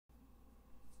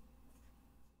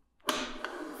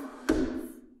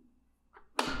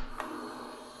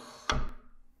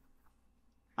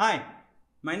Hi,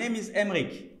 my name is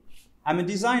Emric. I'm a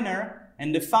designer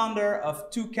and the founder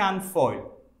of Toucan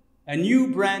Foil, a new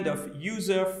brand of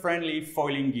user-friendly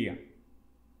foiling gear.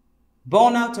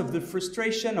 Born out of the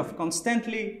frustration of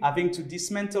constantly having to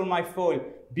dismantle my foil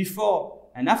before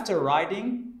and after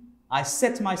riding, I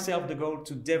set myself the goal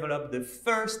to develop the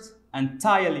first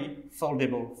entirely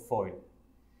foldable foil.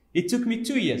 It took me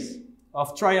 2 years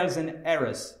of trials and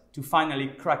errors to finally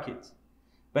crack it.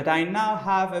 But I now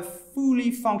have a fully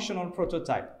functional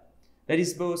prototype that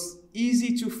is both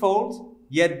easy to fold,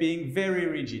 yet being very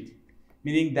rigid,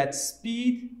 meaning that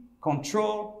speed,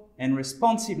 control, and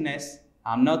responsiveness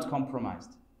are not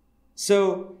compromised.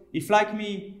 So, if like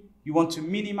me, you want to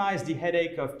minimize the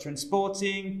headache of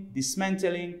transporting,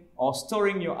 dismantling, or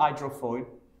storing your hydrofoil,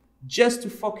 just to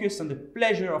focus on the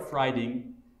pleasure of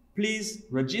riding, please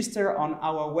register on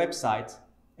our website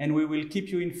and we will keep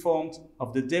you informed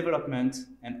of the development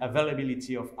and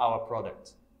availability of our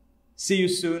product. See you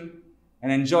soon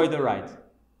and enjoy the ride.